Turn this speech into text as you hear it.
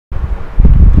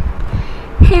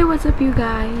Hey, what's up you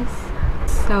guys?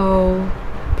 So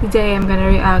today I'm gonna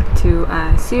react to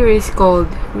a series called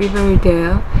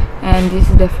Riverdale, and this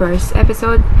is the first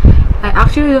episode. I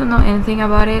actually don't know anything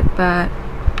about it, but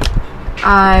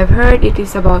I've heard it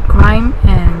is about crime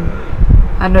and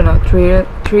I don't know,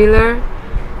 thriller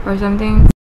or something.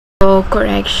 So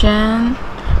correction,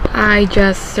 I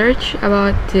just searched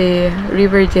about the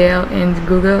Riverdale in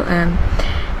Google and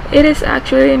it is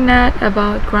actually not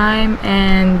about crime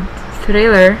and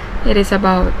thriller. It is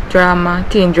about drama,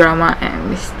 teen drama and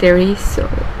mystery. So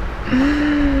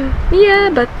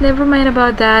yeah, but never mind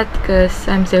about that because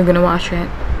I'm still gonna watch it,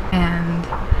 and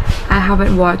I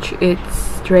haven't watched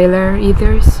its trailer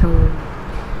either, so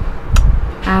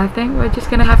I think we're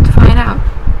just gonna have to find out.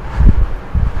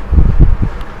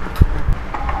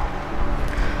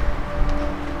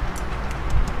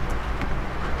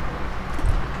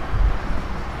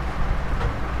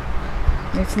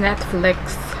 It's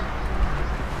Netflix.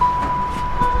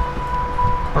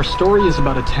 Our story is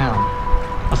about a town,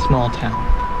 a small town,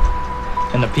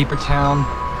 and the paper town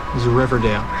is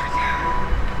Riverdale.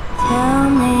 Tell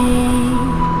me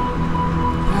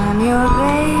I'm your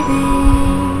baby.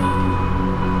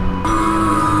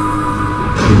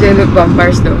 They look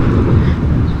vampires though.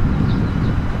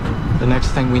 The next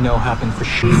thing we know happened for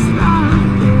sure.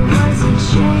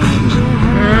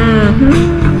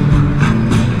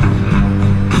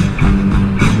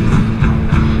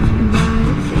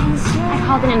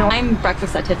 I'm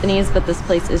breakfast at Tiffany's, but this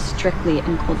place is strictly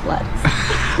in cold blood.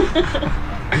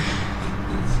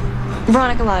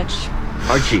 Veronica Lodge.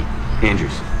 Archie,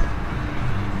 Andrews.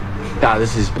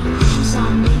 This is...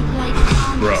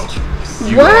 Bro,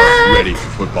 you are ready for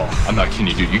football. I'm not kidding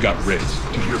you, dude. You got riz.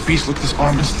 Dude, you're a beast. Look at this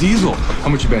arm. It's diesel. How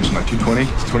much you benching? Like 220?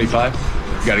 25?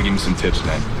 You gotta give me some tips,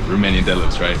 man. Romanian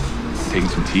deadlifts, right? Taking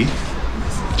some tea?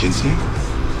 Ginseng?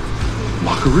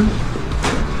 Locker room?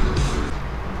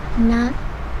 Not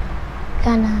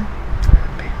gonna.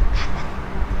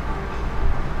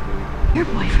 Your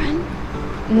boyfriend?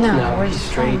 No, we're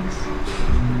straight.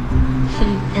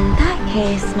 In that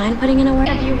case, mind putting in a word?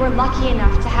 If you were lucky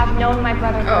enough to have known my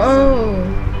brother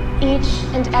personally, each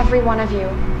and every one of you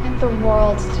meant the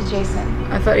world to Jason.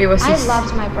 I thought it was his, I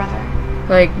loved my brother.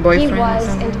 like, boyfriend. He was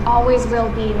and always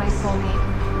will be my soulmate.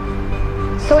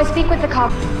 So I speak with the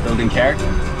cop. Building character?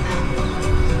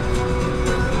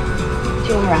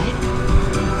 You alright?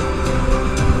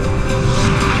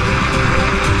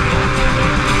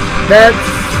 That's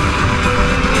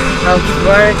how it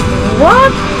works.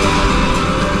 What?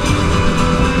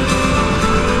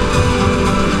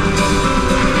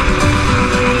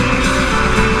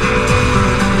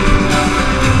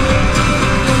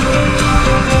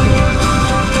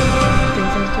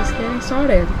 Things are just getting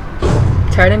started.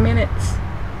 30 minutes.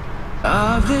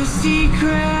 Of the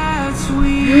secrets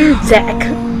we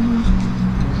Zach.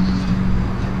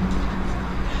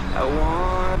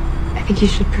 I think you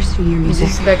should pursue your Is music.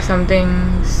 this like something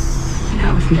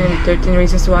Not with me. and 13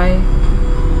 Reasons Why?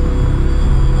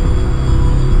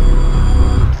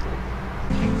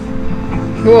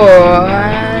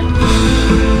 What?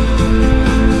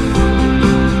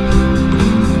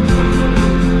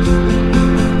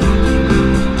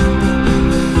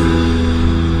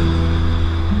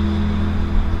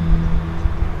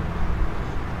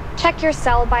 Check your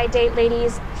sell-by date,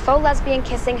 ladies. Faux lesbian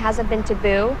kissing hasn't been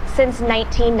taboo since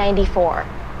 1994.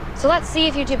 So let's see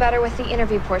if you do better with the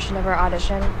interview portion of our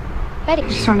audition. Betty. I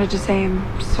just wanted to say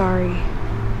I'm sorry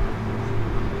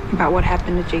about what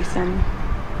happened to Jason.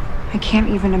 I can't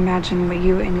even imagine what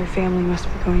you and your family must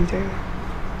be going through.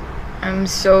 I'm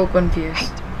so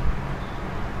confused.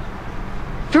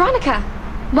 Veronica,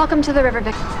 welcome to the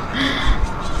Riverdale.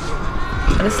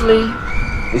 Honestly,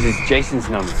 This is Jason's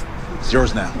number. It's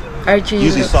yours now. Archie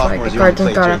Usually looks like sophomores a you only cartoon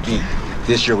play character. 13.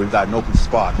 This year we've got an open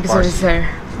spot. Because of his varsity.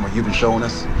 hair. From what you've been showing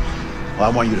us, well, I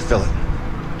want you to fill it.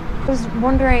 I was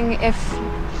wondering if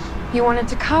you wanted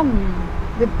to come.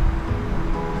 The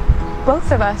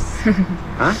both of us.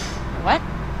 Huh? What?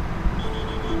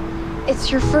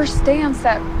 It's your first dance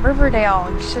at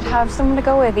Riverdale. You should have someone to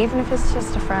go with, even if it's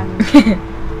just a friend.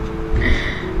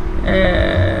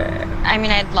 I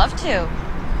mean, I'd love to.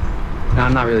 No,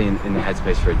 I'm not really in the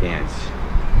headspace for a dance.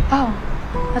 Oh,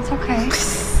 that's okay.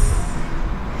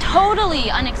 Totally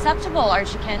unacceptable,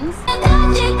 Archiekins.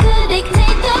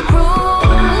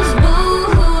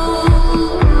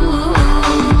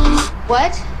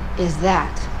 What is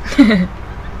that?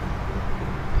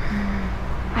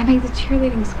 I made the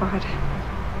cheerleading squad.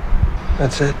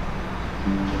 That's it?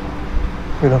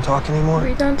 We don't talk anymore?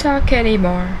 We don't talk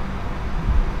anymore.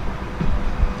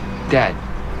 Dad.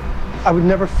 I would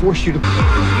never force you to...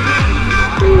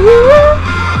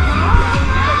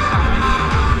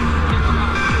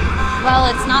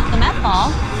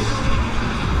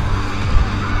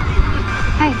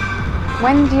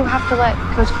 When do you have to let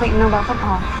Coach Clayton know about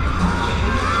football?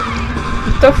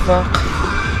 What the fuck?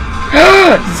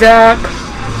 Zach!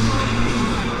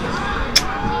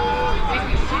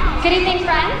 Good evening,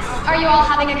 friends. Are you all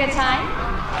having a good time?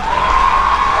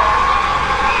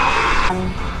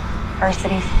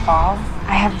 Varsity football.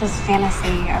 I have this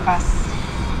fantasy of us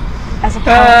as a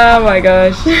Oh my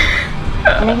gosh.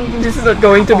 This is not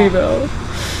going to be well.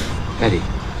 Eddie.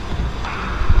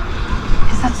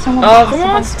 Is that so Oh, come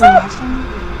on, stop!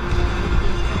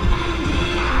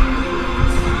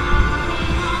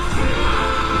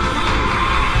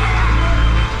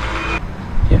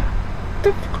 Yeah. What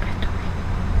the fuck are you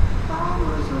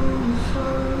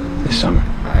doing? This summer.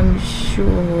 I'm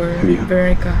sure Have you?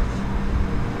 Veronica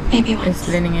Maybe is once.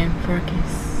 leaning in for a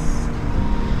kiss.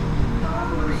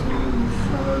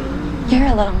 You're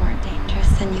a little more dangerous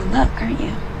than you look, aren't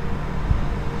you?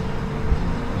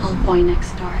 Old boy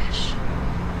next door-ish.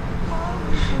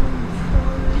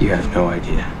 You have no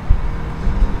idea.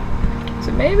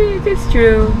 So maybe it is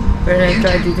true.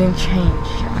 Veronica didn't change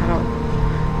at all.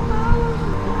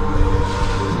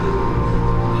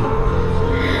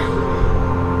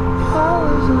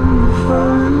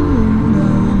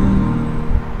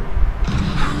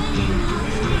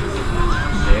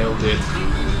 Nailed it.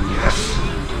 Yes.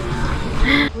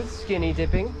 With skinny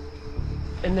dipping,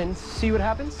 and then see what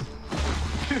happens.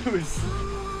 Dude.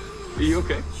 Are you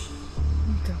okay?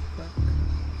 What the fuck?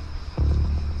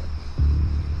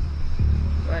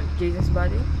 What, Jesus'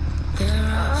 body?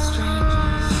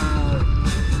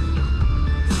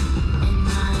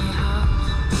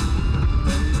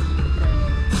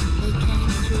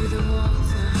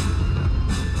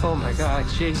 Oh my God,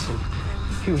 Jason.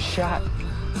 He was shot.